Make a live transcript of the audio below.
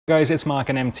Guys, it's Mark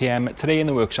and MTM. Today in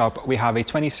the workshop we have a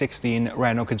 2016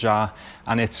 Renault Kadjar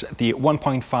and it's the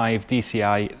 1.5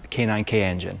 DCI K9K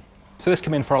engine. So this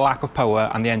came in for a lack of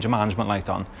power and the engine management light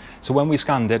on. So when we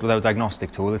scanned it with our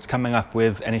diagnostic tool, it's coming up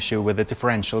with an issue with the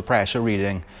differential pressure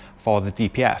reading for the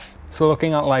DPF. So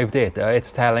looking at live data,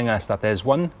 it's telling us that there's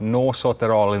no soot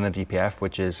at all in the DPF,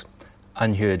 which is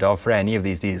unheard of for any of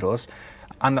these diesels,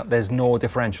 and that there's no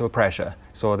differential pressure.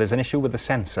 So there's an issue with the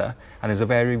sensor, and there's a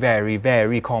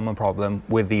very common problem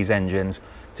with these engines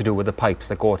to do with the pipes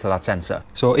that go to that sensor.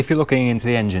 So if you're looking into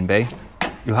the engine bay,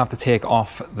 you'll have to take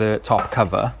off the top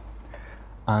cover,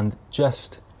 and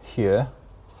just here,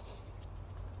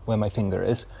 where my finger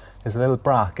is, there's a little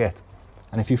bracket,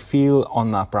 and if you feel on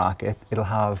that bracket, it'll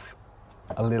have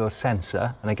a little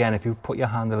sensor, and again, if you put your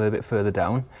hand a little bit further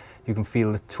down, you can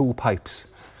feel the two pipes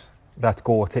that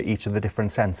go to each of the different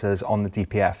sensors on the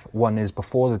DPF. One is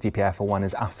before the DPF and one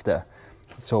is after.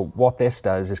 So what this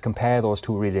does is compare those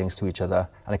two readings to each other,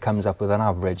 and it comes up with an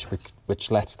average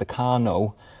which lets the car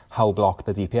know how blocked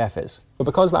the DPF is. But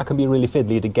because that can be really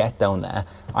fiddly to get down there,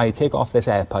 I take off this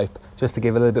air pipe just to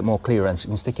give a little bit more clearance. You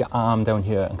can stick your arm down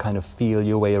here and kind of feel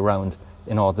your way around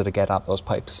in order to get at those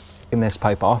pipes. Taking this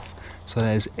pipe off, so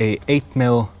there's a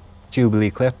 8mm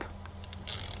Jubilee clip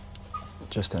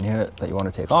just down here that you want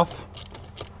to take off,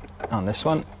 and this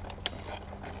one.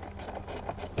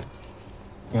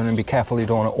 You want to be careful you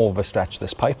don't want to overstretch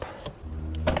this pipe.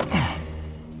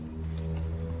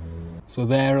 So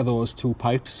there are those two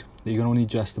pipes that you can only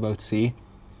just about see.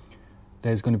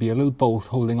 There's going to be a little bolt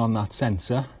holding on that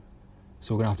sensor,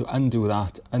 so we're going to have to undo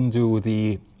that, undo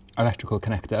the electrical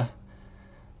connector,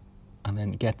 and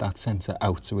then get that sensor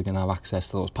out so we can have access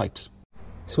to those pipes.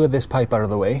 So with this pipe out of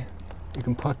the way, you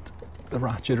can put the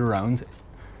ratchet around.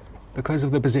 Because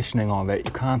of the positioning of it,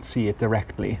 you can't see it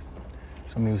directly.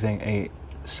 So I'm using a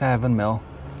 7mm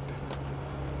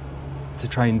to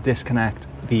try and disconnect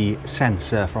the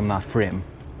sensor from that frame.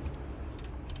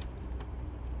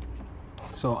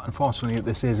 So unfortunately,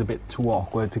 this is a bit too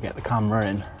awkward to get the camera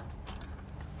in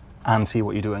and see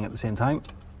what you're doing at the same time.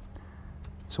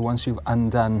 So once you've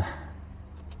undone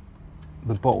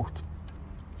the bolt,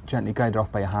 gently guide it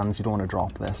off by your hands. You don't want to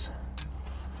drop this.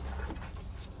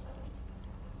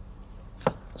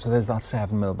 So there's that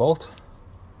 7mm bolt.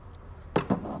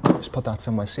 Just put that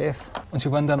somewhere safe. Once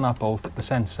you've undone that bolt, the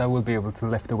sensor will be able to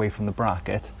lift away from the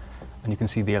bracket, and you can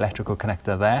see the electrical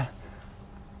connector there.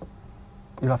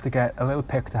 You'll have to get a little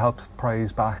pick to help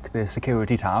prise back the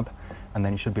security tab, and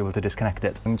then you should be able to disconnect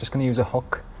it. I'm just going to use a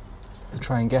hook to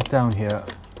try and get down here,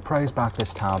 prise back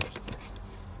this tab.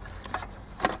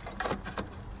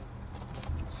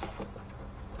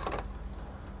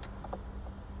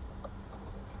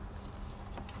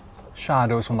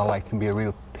 Shadows from the light can be a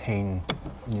real pain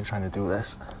when you're trying to do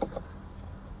this.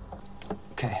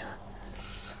 Okay,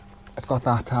 I've got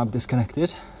that tab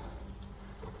disconnected.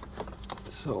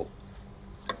 So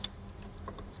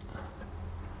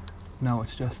now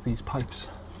it's just these pipes.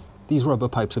 These rubber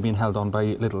pipes are being held on by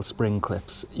little spring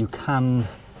clips. You can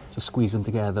just squeeze them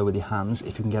together with your hands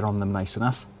if you can get on them nice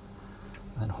enough,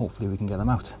 and then hopefully we can get them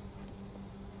out.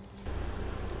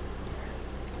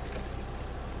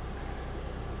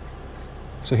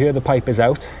 So here the pipe is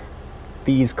out.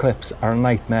 These clips are a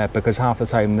nightmare because half the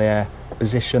time they're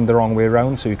positioned the wrong way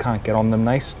around, so you can't get on them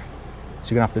nice.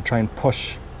 So you're gonna have to try and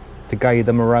push to guide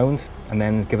them around and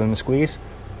then give them a squeeze.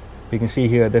 But you can see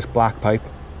here this black pipe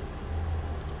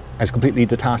is completely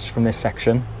detached from this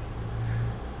section,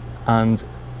 and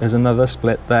there's another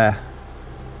split there.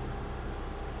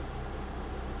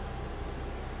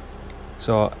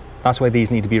 So that's why these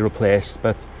need to be replaced,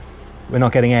 but we're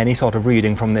not getting any sort of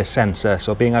reading from this sensor.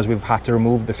 So being as we've had to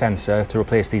remove the sensor to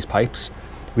replace these pipes,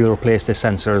 we'll replace this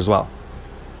sensor as well.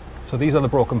 So these are the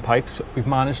broken pipes. We've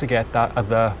managed to get that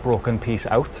other broken piece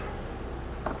out.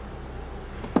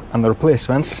 And the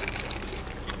replacements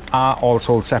are all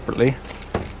sold separately.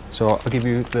 So I'll give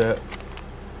you the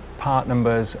part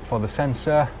numbers for the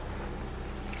sensor.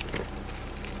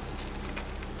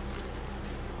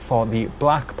 For the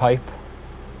black pipe,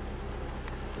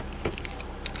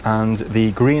 and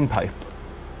the green pipe.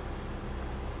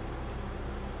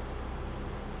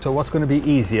 So what's going to be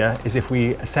easier is if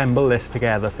we assemble this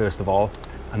together first of all,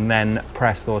 and then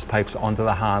press those pipes onto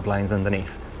the hard lines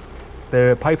underneath.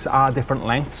 The pipes are different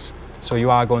lengths, so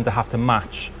you are going to have to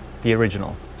match the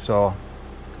original. So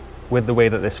with the way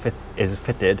that this is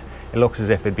fitted, it looks as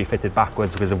if it'd be fitted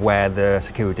backwards because of where the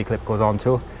security clip goes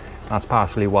onto. That's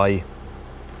partially why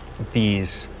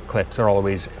these clips are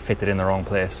always fitted in the wrong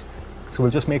place. So we'll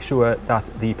just make sure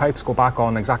that the pipes go back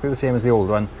on exactly the same as the old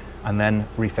one and then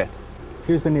refit.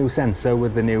 Here's the new sensor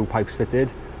with the new pipes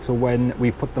fitted. So when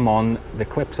we've put them on, the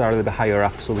clips are a little bit higher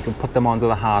up, so we can put them onto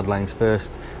the hard lines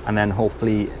first and then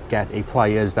hopefully get a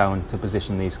pliers down to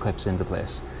position these clips into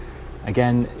place.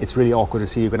 Again, it's really awkward to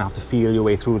see. You're going to have to feel your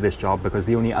way through this job because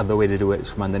the only other way to do it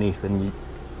is from underneath, and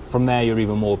from there you're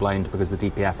even more blind because the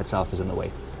DPF itself is in the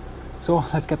way. So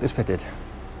let's get this fitted.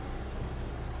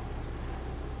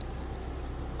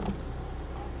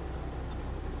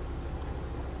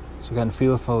 So again,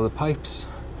 feel for the pipes.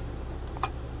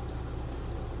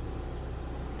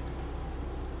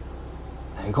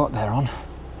 There you go, they're on.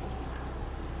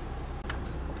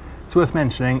 It's worth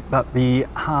mentioning that the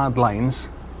hard lines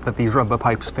that these rubber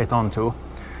pipes fit onto,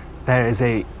 there is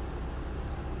a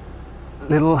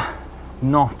little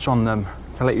notch on them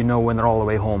to let you know when they're all the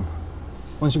way home.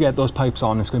 Once you get those pipes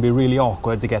on, it's going to be really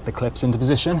awkward to get the clips into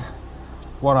position.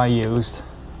 What I used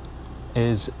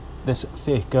is this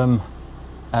fake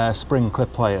spring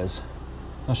clip pliers.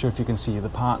 Not sure if you can see the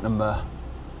part number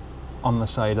on the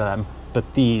side of them,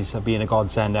 but these have been a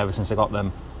godsend ever since I got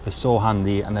them. They're so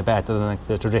handy and they're better than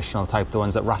the traditional type, the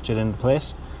ones that ratchet into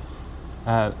place.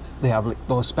 They have like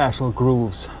those special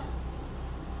grooves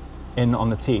in on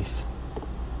the teeth.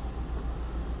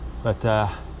 But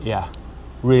yeah,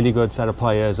 really good set of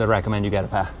pliers. I recommend you get a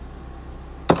pair,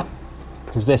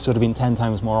 because this would have been 10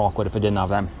 times more awkward if I didn't have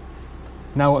them.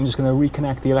 Now I'm just going to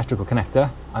reconnect the electrical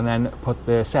connector and then put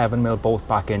the 7mm bolt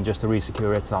back in just to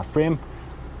re-secure it to that frame.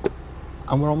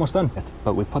 And we're almost done.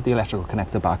 But we've put the electrical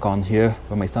connector back on here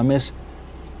where my thumb is.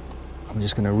 I'm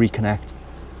just going to reconnect.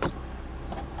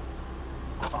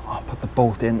 I'll put the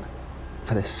bolt in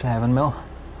for this 7mm.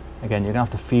 Again, you're going to have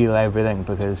to feel everything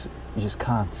because you just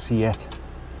can't see it.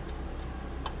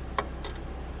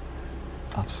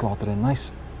 That's slotted in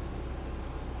nice.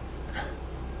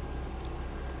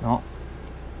 No.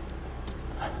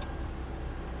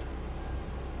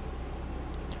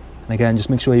 And again, just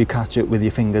make sure you catch it with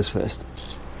your fingers first.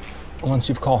 Once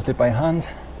you've caught it by hand,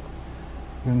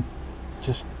 you can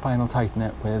just final tighten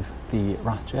it with the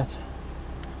ratchet.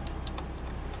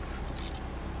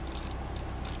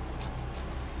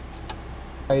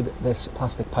 Slide this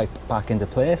plastic pipe back into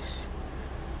place.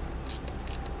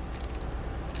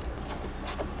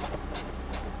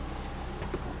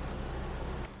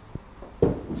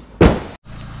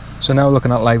 So now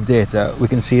looking at live data, we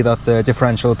can see that the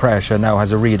differential pressure now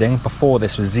has a reading. Before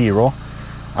this was 0,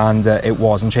 and it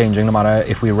wasn't changing no matter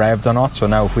if we revved or not. So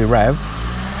now if we rev,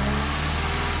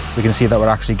 we can see that we're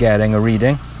actually getting a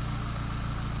reading.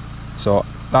 So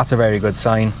that's a very good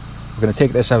sign. We're going to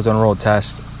take this out on road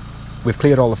test. We've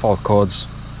cleared all the fault codes.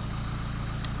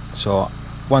 So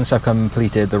once I've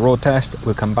completed the road test,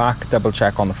 we'll come back, double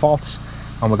check on the faults,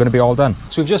 and we're going to be all done.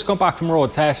 So we've just got back from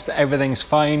road test. Everything's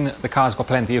fine. The car's got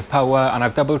plenty of power, and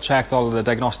I've double checked all of the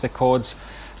diagnostic codes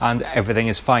and everything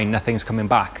is fine. Nothing's coming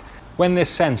back. When this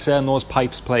sensor and those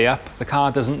pipes play up, the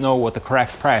car doesn't know what the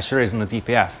correct pressure is in the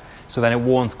DPF. So then it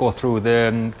won't go through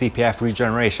the DPF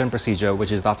regeneration procedure,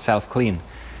 which is that self-clean.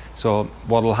 So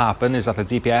what will happen is that the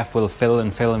DPF will fill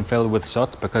and fill and fill with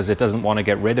soot because it doesn't want to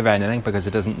get rid of anything, because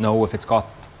it doesn't know if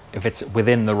it's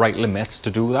within the right limits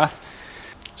to do that.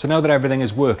 So now that everything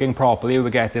is working properly, we're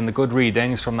getting the good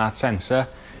readings from that sensor,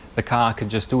 the car can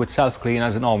just do its self-clean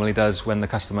as it normally does when the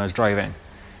customer is driving.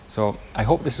 So I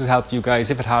hope this has helped you guys.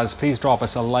 If it has, please drop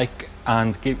us a like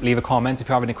and leave a comment if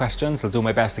you have any questions. I'll do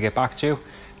my best to get back to you.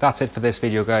 That's it for this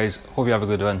video, guys. Hope you have a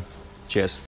good one. Cheers.